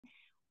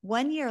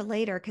1 year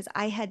later, because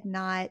I had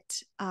not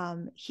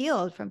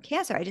healed from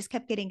cancer, I just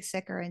kept getting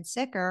sicker and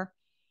sicker.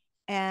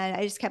 And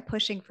I just kept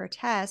pushing for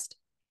tests,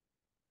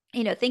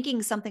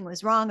 thinking something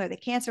was wrong or the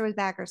cancer was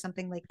back or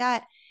something like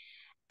that.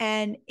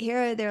 And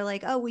here they're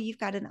like, oh, well, you've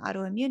got an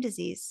autoimmune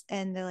disease.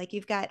 And they're like,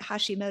 you've got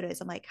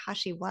Hashimoto's. I'm like,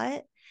 Hashi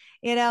what?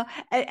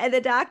 And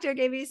the doctor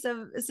gave me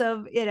some,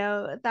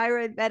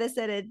 thyroid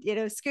medicine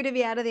and, scooted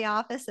me out of the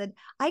office. And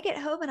I get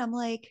home and I'm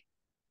like,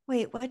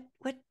 wait,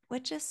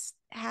 what just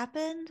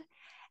happened?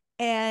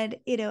 And,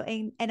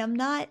 and I'm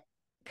not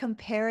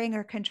comparing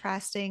or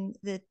contrasting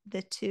the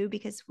two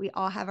because we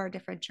all have our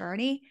different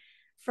journey.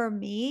 For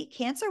me,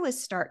 cancer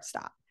was start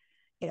stop.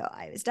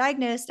 I was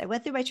diagnosed, I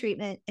went through my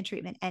treatment, and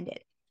treatment ended.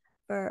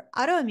 For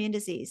autoimmune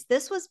disease,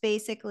 this was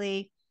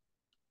basically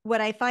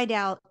what I find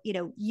out,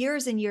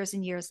 years and years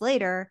and years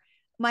later,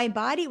 my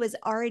body was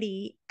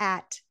already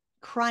at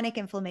chronic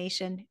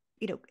inflammation,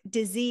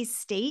 disease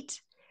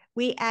state.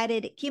 We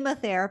added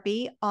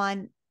chemotherapy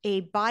on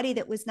a body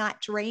that was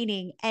not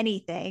draining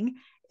anything.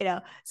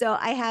 So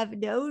I have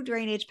no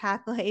drainage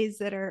pathways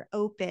that are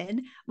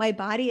open. My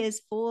body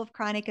is full of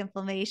chronic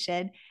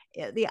inflammation.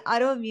 The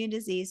autoimmune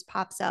disease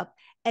pops up.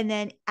 And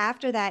then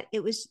after that,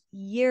 it was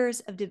years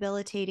of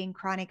debilitating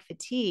chronic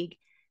fatigue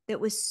that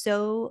was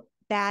so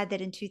bad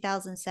that in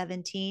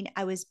 2017,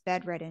 I was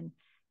bedridden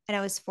and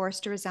I was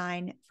forced to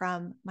resign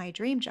from my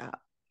dream job.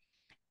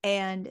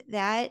 And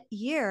that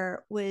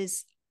year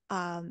was,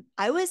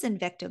 I was in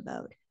victim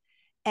mode.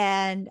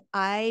 And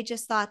I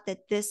just thought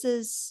that this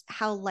is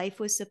how life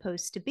was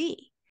supposed to be.